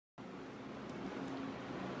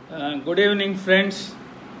Good evening, friends,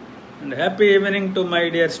 and happy evening to my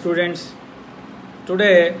dear students.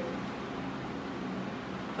 Today,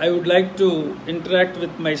 I would like to interact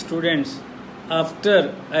with my students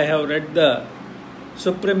after I have read the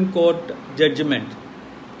Supreme Court judgment.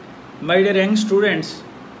 My dear young students,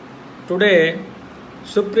 today,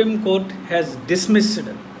 Supreme Court has dismissed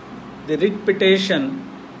the writ petition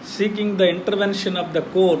seeking the intervention of the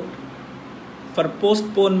court for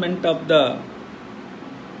postponement of the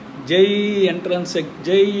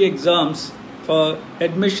JEE exams for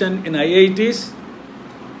admission in IITs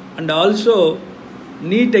and also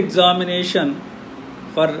NEET examination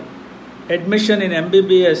for admission in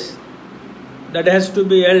MBBS that has to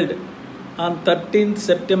be held on 13th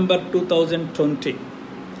September 2020.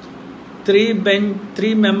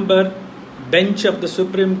 Three-member bench of the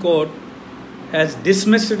Supreme Court has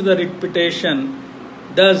dismissed the writ petition,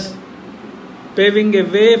 thus paving a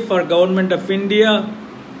way for Government of India,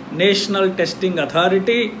 National Testing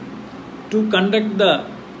Authority to conduct the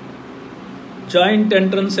joint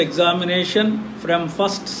entrance examination from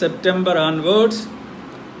 1st September onwards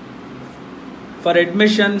for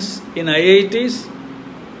admissions in IITs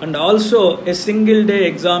and also a single day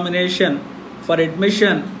examination for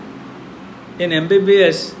admission in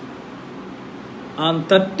MBBS on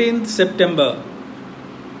 13th September.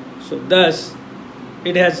 So thus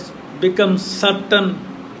it has become certain,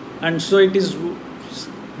 and so it is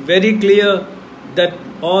very clear that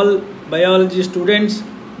all biology students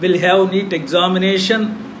will have NEET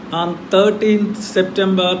examination on 13th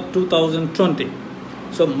September 2020.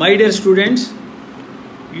 So my dear students,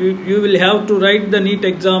 you will have to write the NEET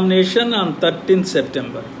examination on 13th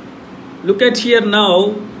September. Look at here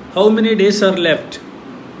now, how many days are left?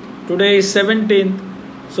 Today is 17th,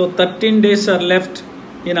 so 13 days are left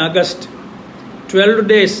in August. 12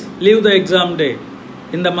 days leave the exam day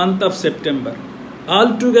in the month of September.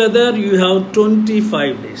 Altogether, you have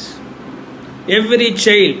 25 days. Every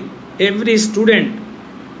child, every student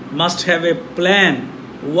must have a plan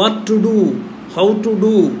what to do, how to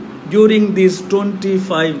do during these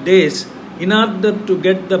 25 days in order to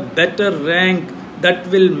get the better rank that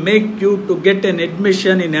will make you to get an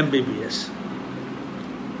admission in MBBS.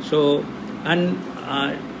 So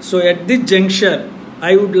at this juncture,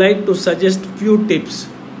 I would like to suggest few tips.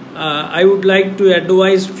 I would like to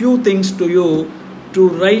advise few things to you to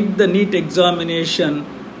write the NEET examination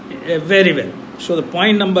very well. So the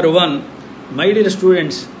point number one, my dear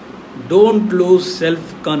students, don't lose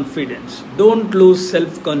self-confidence. Don't lose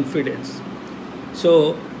self-confidence.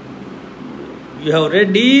 So you have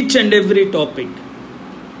read each and every topic.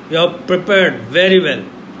 You have prepared very well.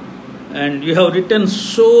 And you have written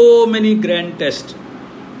so many grand tests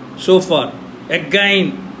so far.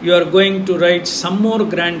 Again, you are going to write some more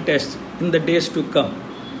grand tests in the days to come.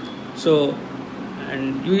 So,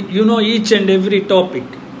 and you know each and every topic,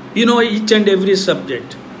 you know each and every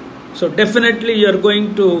subject. So definitely you are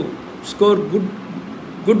going to score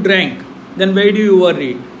good rank. Then why do you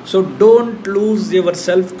worry? So don't lose your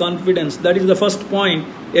self-confidence. That is the first point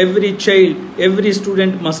every child, every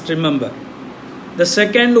student must remember. The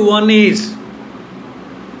second one is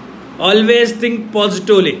always think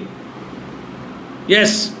positively.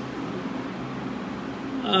 Yes,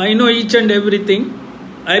 I know each and everything.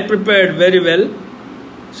 I prepared very well.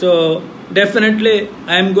 So definitely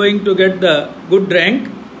I am going to get the good rank.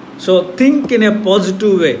 So think in a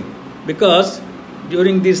positive way, because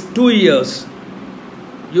during these 2 years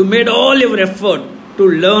you made all your effort to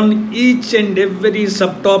learn each and every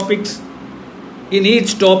subtopics in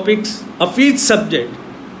each topics of each subject.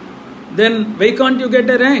 Then why can't you get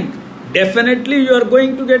a rank? Definitely you are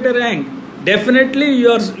going to get a rank. Definitely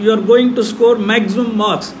you are going to score maximum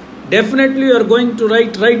marks. Definitely you are going to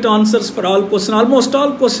write right answers for all questions, almost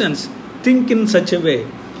all questions. Think in such a way.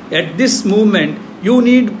 At this moment, you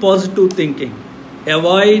need positive thinking.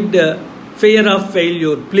 Avoid fear of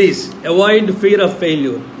failure, please. Avoid fear of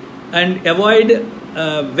failure. And avoid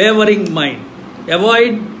wavering mind.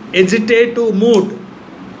 Avoid hesitative mood.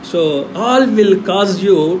 So all will cause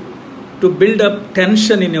you to build up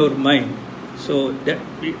tension in your mind. So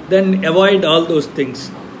then avoid all those things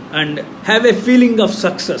and have a feeling of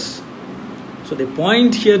success. So the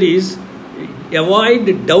point here is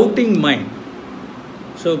avoid doubting mind.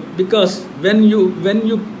 So because when you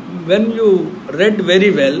read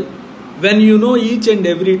very well, when you know each and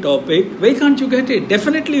every topic, why can't you get it?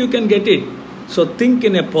 Definitely you can get it. So think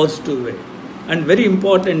in a positive way. And very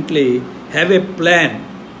importantly, have a plan.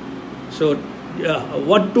 So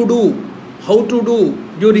what to do, how to do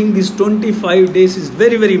during these 25 days is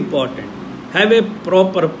very, very important. Have a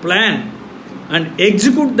proper plan and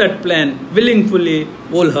execute that plan willingly,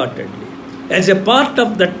 wholeheartedly. As a part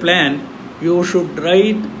of that plan, you should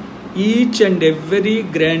write each and every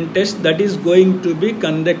grand test that is going to be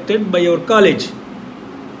conducted by your college.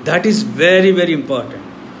 That is very, very important.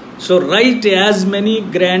 So write as many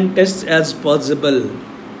grand tests as possible.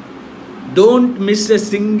 Don't miss a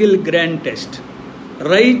single grand test.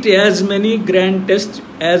 Write as many grand tests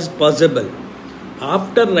as possible.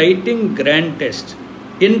 After writing grand test,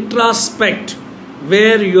 introspect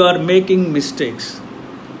where you are making mistakes,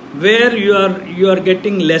 where you are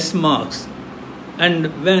getting less marks, and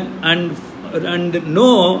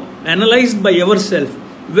analyze by yourself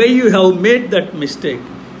where you have made that mistake.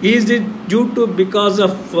 Is it due to because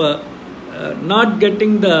of not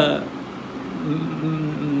getting the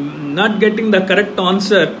correct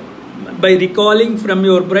answer by recalling from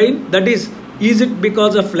your brain? That is it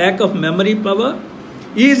because of lack of memory power?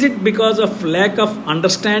 Is it because of lack of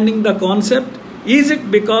understanding the concept? Is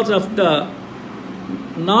it because of the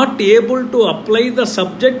not able to apply the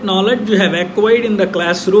subject knowledge you have acquired in the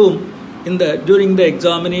classroom during the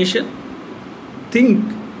examination? Think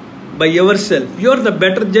by yourself. You are the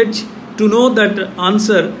better judge to know that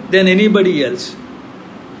answer than anybody else.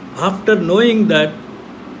 After knowing that,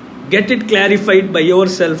 get it clarified by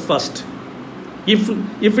yourself first. If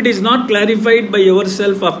it is not clarified by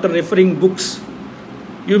yourself after referring books,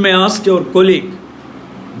 you may ask your colleague.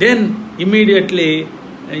 Then immediately,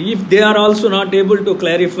 if they are also not able to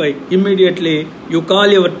clarify, immediately you call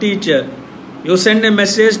your teacher. You send a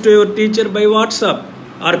message to your teacher by WhatsApp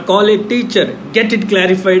or call a teacher. Get it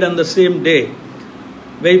clarified on the same day.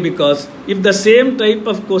 Why? Because if the same type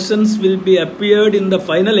of questions will be appeared in the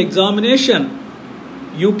final examination,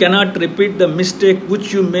 you cannot repeat the mistake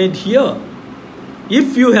which you made here.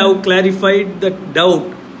 If you have clarified that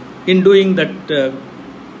doubt in doing that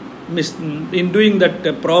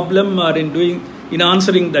problem or in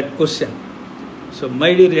answering that question. So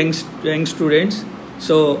my dear young students,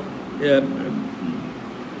 so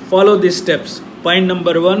follow these steps. Point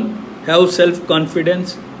number 1, have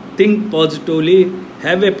self-confidence, think positively,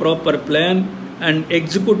 have a proper plan and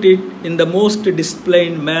execute it in the most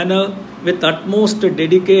disciplined manner with utmost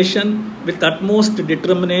dedication, with utmost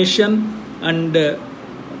determination, and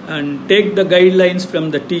take the guidelines from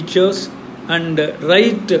the teachers and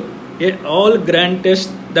write all grand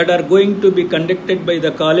tests that are going to be conducted by the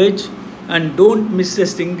college, and don't miss a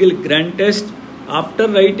single grand test. After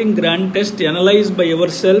writing grand test, analyze by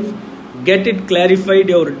yourself, get it clarified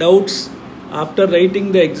your doubts. After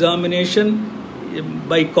writing the examination,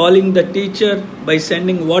 by calling the teacher, by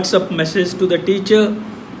sending WhatsApp message to the teacher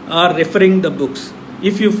or referring the books.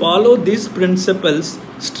 If you follow these principles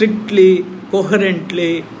strictly,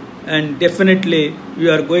 coherently, and definitely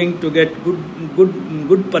you are going to get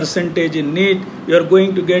good percentage in NEET. You are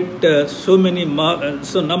going to get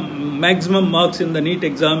maximum marks in the NEET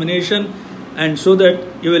examination, and so that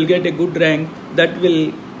you will get a good rank that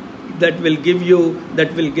will get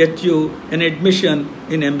you an admission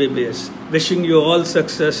in MBBS. Wishing you all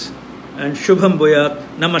success and Shubham Bhuyat.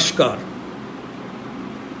 Namaskar.